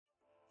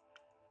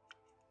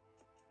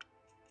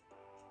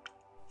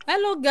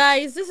Hello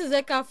guys, this is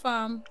Eka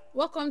Farm.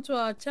 Welcome to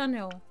our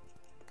channel.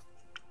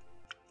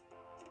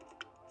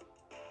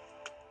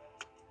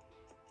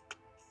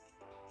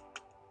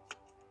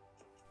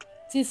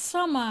 It is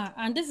summer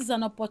and this is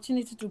an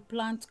opportunity to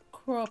plant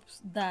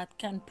crops that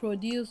can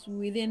produce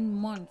within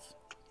months.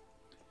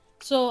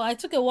 So I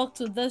took a walk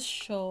to this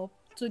shop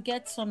to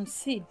get some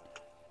seed.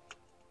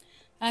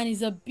 And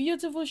it's a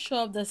beautiful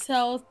shop that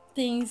sells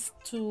things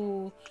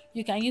you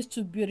can use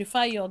to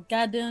beautify your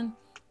garden.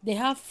 They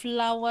have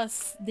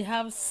flowers, they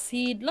have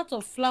seed, lot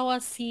of flower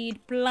seed,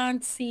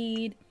 plant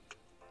seed.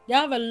 They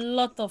have a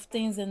lot of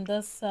things in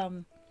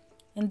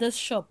this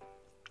shop.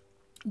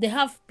 They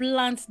have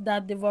plants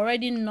that they've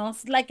already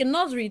nursed, like a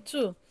nursery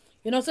too.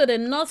 So the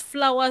nurse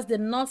flowers, the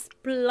nurse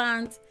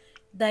plants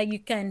that you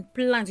can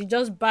plant. You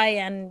just buy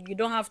and you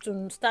don't have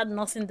to start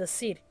nursing the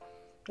seed.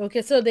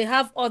 Okay, so they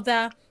have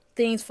other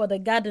things for the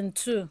garden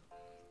too.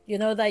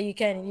 That they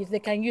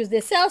can use.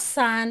 They sell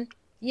sand.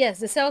 Yes,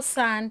 they sell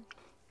sand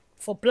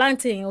for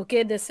planting.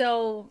 Okay, they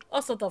sell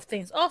all sorts of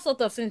things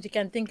you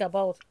can think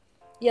about.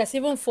 Yes,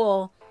 even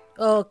for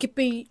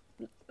keeping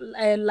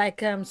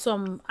like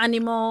some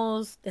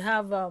animals. They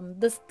have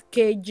this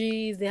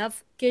cages. They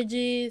have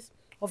cages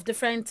of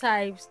different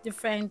types,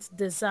 different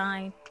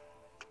design.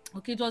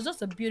 Okay, it was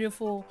just a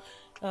beautiful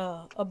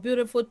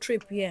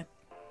trip here.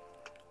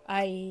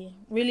 I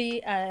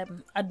really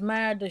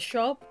admire the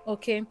shop.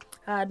 Okay,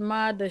 I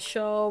admire the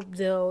shop,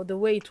 the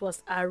way it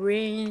was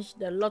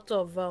arranged. A lot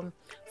of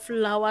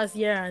flowers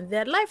here and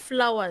there, like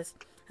flowers,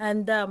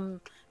 and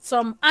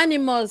some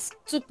animals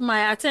took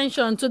my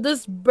attention to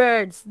these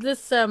birds.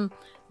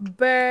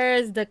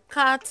 Birds, the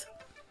cat.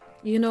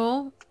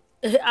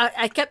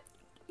 I kept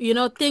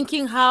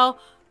thinking how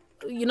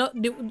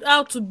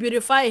how to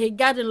beautify a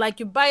garden.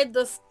 Like you buy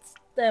this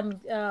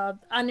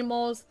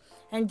animals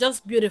and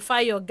just beautify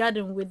your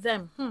garden with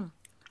them.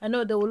 I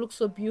know they will look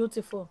so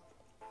beautiful.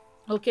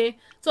 Okay,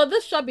 so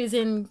this shop is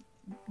in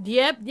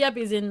Dieppe.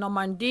 Dieppe is in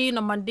Normandy.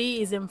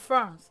 Normandy is in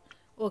France.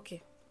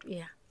 Okay,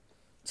 yeah.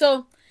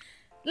 So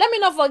let me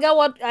not forget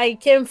what I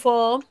came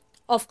for.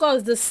 Of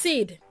course, the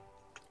seed.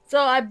 So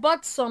I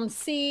bought some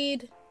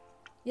seed.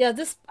 Yeah,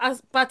 this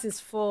part is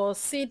for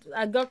seed.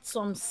 I got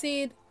some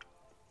seed.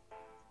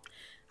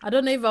 I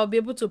don't know if I'll be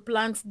able to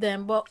plant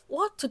them, but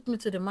what took me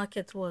to the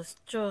market was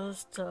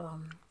just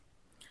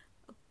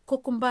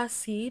cucumber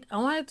seed. I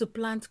wanted to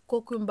plant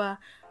cucumber.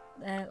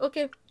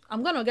 Okay,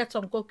 I'm gonna get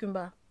some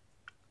cucumber.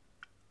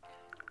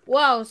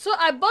 Wow, so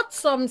I bought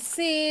some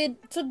seed,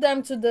 took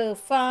them to the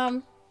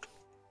farm.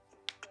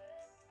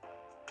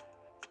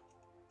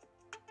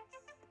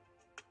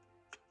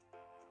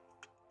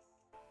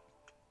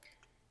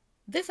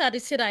 These are the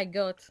seed I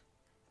got.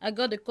 I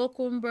got the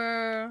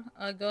cucumber.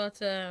 I got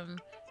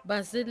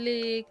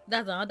basilic.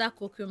 That's another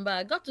cucumber.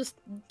 I got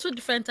two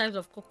different types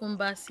of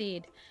cucumber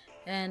seed,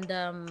 and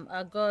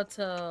I got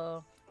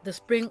the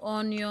spring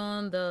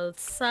onion, the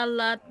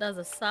salad. That's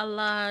a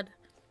salad.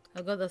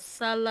 I got the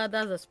salad.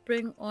 That's a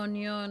spring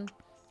onion.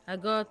 I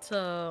got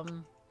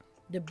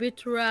the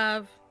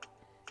beetroot.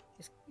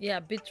 Yeah,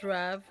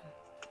 beetroot,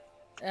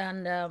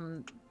 and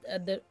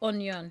the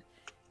onion,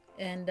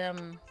 and I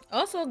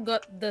also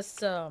got this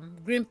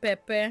green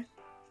pepper,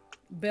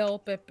 bell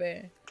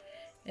pepper,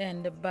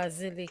 and the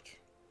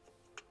basilic.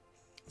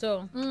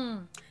 So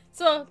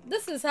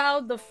this is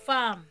how the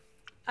farm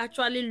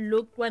actually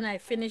looked when I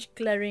finished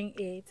clearing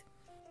it.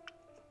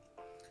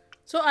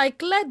 So I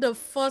cleared the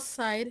first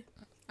side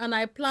and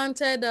I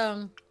planted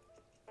the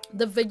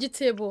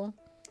vegetable,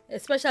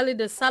 especially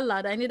the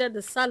salad. I needed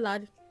the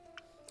salad.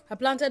 I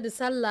planted the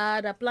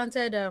salad. I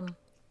planted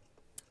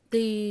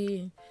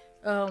the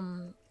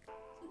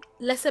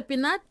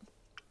lesepinat.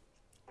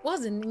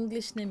 What's the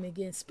English name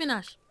again?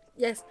 Spinach.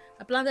 Yes,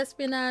 I planted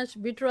spinach,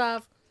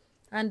 beetroot,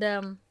 and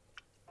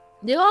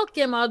they all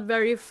came out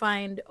very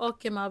fine. They all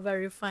came out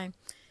very fine.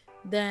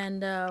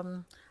 Then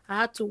I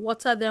had to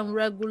water them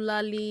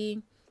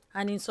regularly,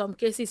 and in some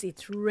cases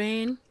it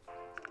rained.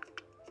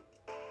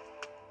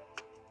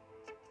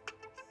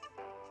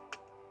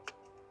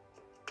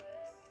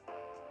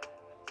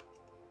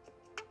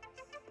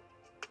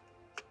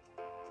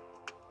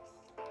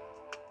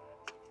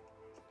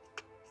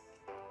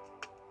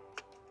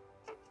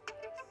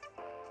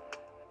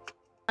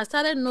 I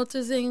started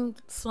noticing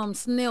some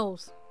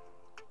snails.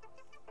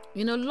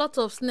 Lots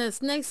of snails.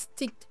 Snakes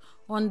sticked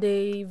on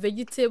the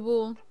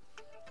vegetable.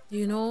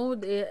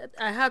 I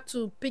had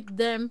to pick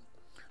them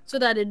so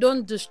that they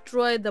don't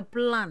destroy the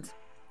plant.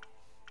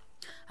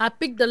 I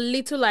picked the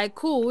little I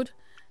could.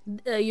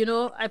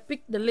 I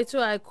picked the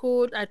little I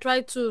could. I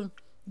tried to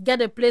get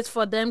a place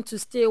for them to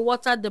stay,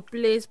 water the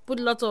place,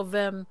 put lot of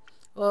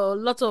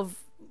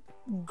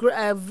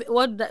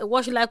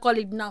what should I call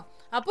it now?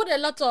 I put a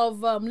lot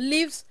of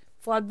leaves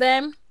for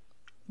them,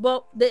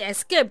 but they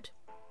escaped.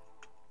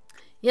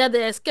 Yeah,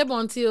 they escaped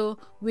until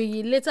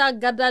we later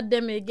gathered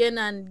them again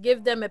and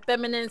gave them a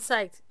permanent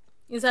site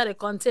inside a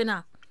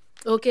container.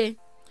 Okay,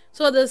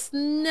 so the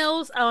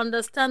snails, I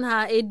understand,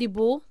 are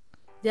edible.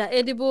 They are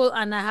edible,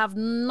 and I have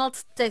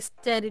not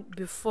tested it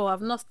before.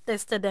 I've not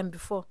tested them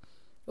before.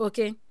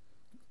 Okay,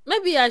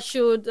 Maybe I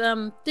should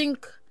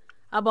think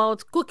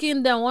about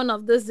cooking them one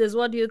of these days.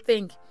 What do you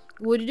think?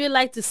 Would you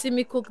like to see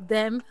me cook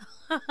them?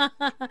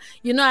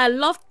 I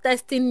love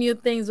testing new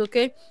things.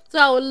 Okay, so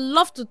I would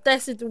love to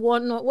test it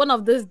one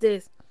of these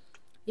days.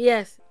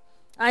 Yes,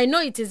 I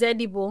know it is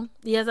edible.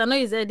 Yes, I know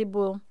it's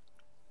edible,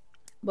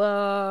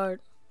 but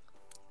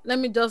let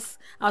me just.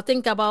 I'll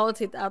think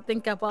about it. I'll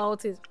think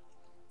about it.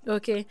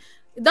 Okay.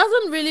 It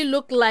doesn't really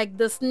look like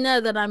the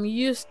snail that I'm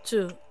used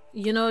to.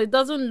 It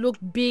doesn't look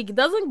big. It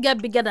doesn't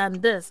get bigger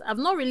than this. I've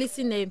not really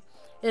seen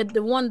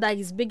the one that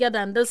is bigger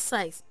than this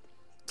size.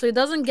 So it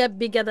doesn't get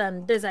bigger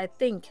than this, I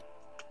think.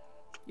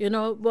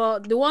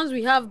 But the ones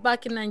we have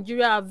back in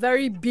Nigeria are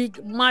very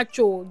big,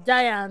 macho,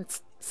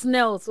 giant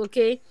snails,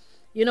 okay?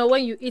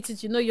 When you eat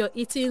it, you're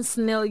eating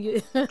snail.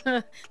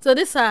 So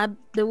these are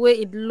the way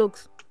it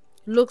looks.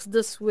 Looks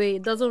this way.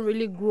 It doesn't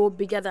really grow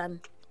bigger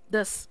than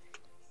this.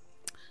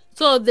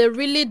 So they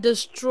really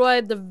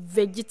destroy the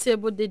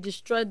vegetable. They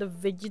destroy the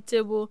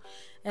vegetable,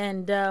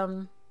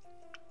 and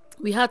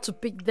we had to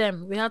pick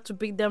them. We had to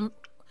pick them,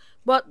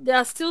 but there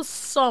are still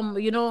some,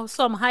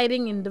 some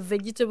hiding in the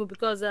vegetable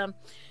because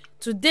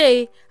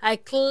today I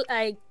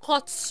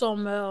caught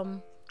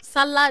some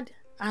salad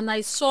and I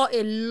saw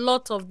a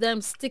lot of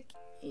them stick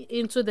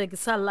into the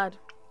salad.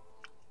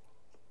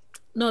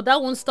 No,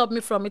 that won't stop me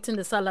from eating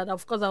the salad.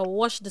 Of course, I'll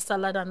wash the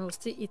salad and will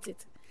still eat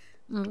it.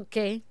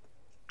 Okay.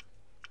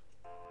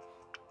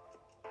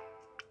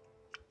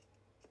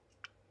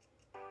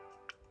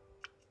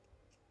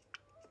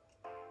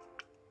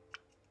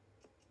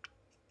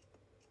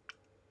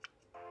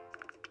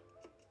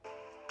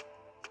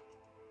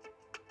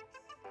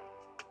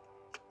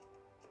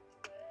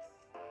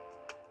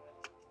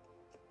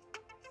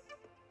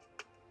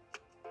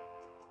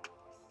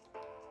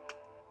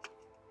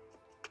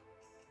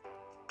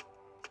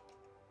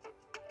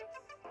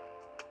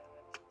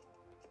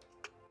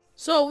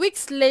 So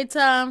weeks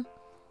later,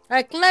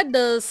 I cleared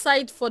the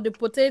site for the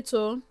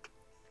potato.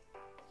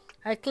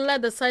 I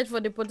cleared the site for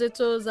the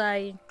potatoes.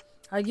 I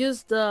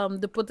used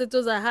the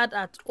potatoes I had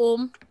at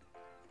home.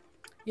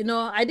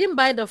 I didn't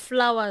buy the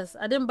flowers.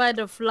 I didn't buy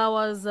the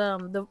flowers.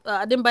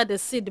 I didn't buy the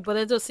seed, the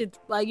potato seed.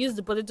 I used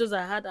the potatoes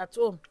I had at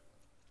home.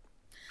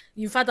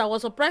 In fact, I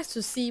was surprised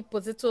to see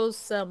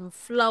potatoes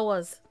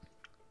flowers.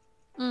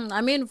 I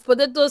mean,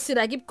 potato seed.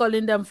 I keep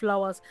calling them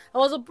flowers. I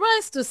was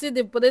surprised to see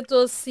the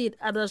potato seed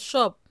at the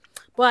shop,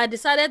 but I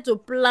decided to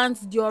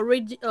plant the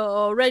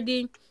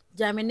already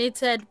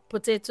germinated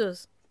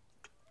potatoes.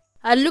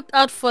 I looked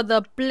out for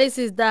the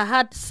places that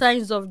had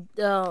signs of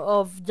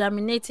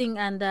germinating,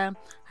 and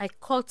I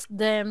cut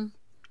them,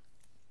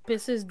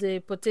 pieces the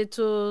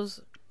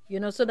potatoes,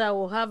 so that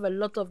we'll have a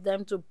lot of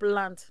them to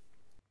plant.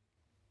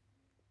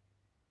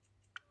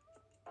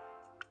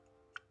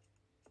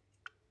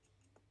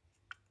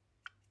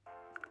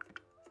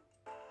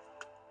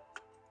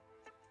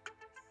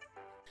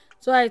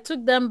 So I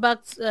took them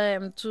back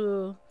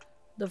to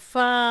the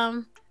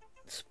farm,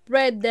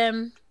 spread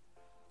them.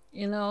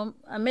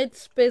 I made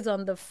space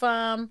on the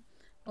farm,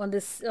 on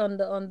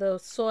the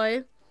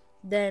soil,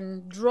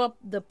 then drop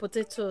the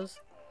potatoes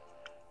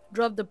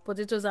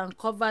and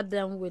cover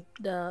them with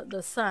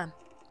the sand.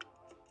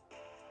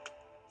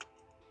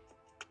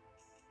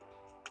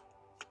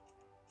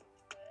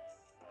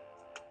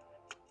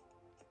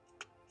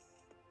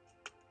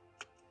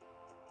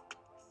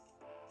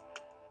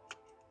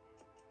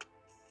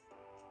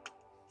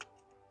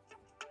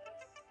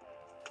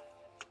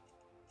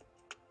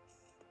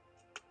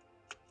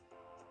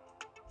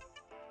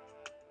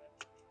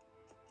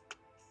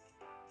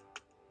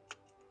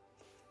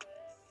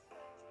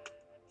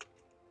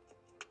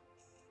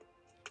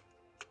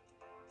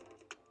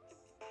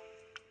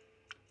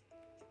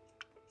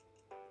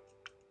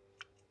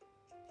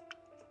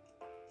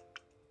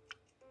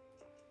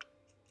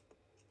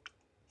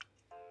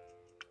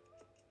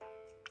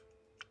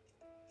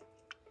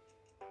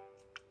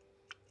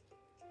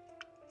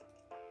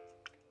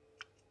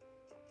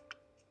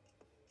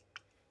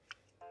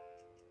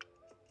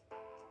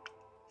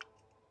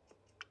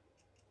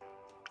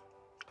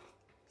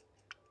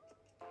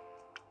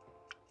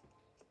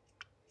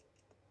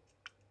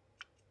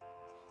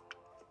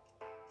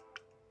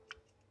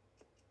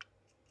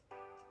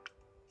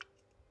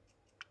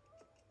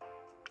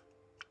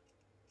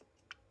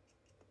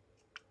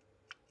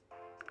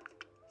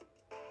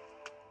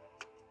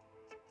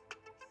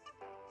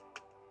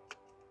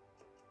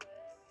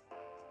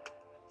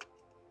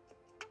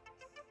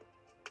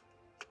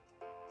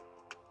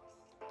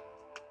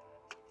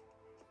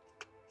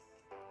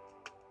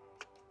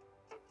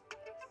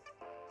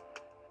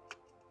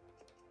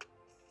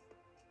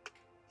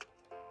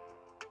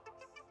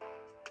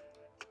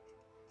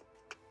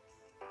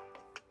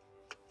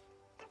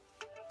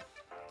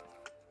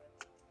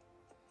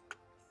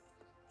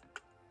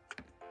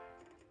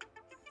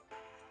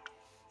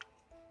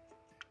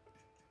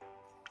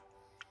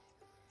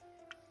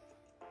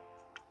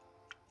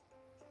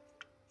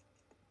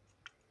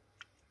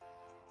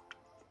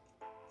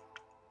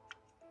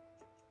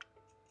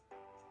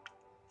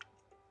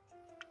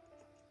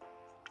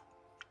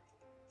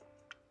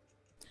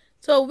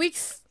 So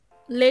weeks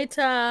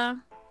later,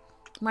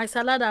 my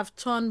salad have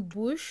turned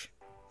bush.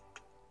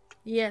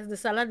 Yes, the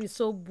salad is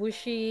so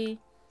bushy.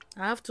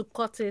 I have to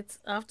cut it.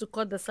 I have to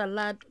cut the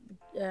salad.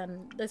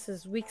 This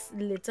is weeks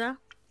later,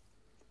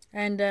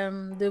 and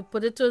the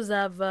potatoes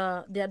have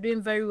they are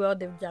doing very well.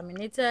 They've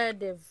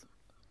germinated. They've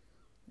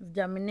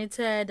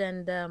germinated,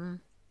 and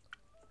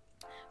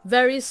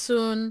very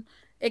soon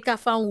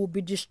Ekafan will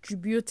be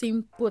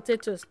distributing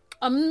potatoes.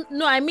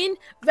 No, I mean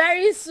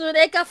very soon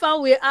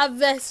Ekafan will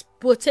harvest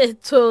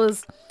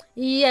potatoes.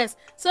 Yes.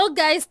 So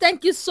guys,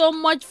 thank you so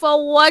much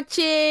for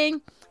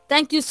watching.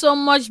 Thank you so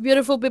much,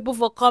 beautiful people,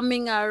 for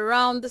coming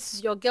around. This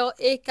is your girl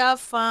Eka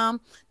Farm.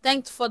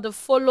 Thanks for the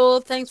follow.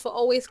 Thanks for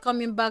always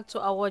coming back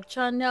to our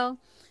channel.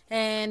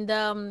 And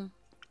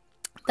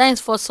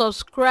thanks for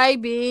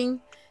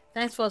subscribing.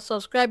 Thanks for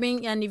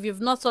subscribing. And if you've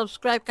not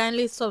subscribed,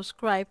 kindly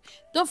subscribe.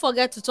 Don't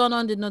forget to turn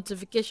on the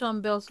notification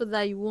bell so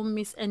that you won't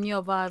miss any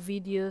of our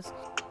videos.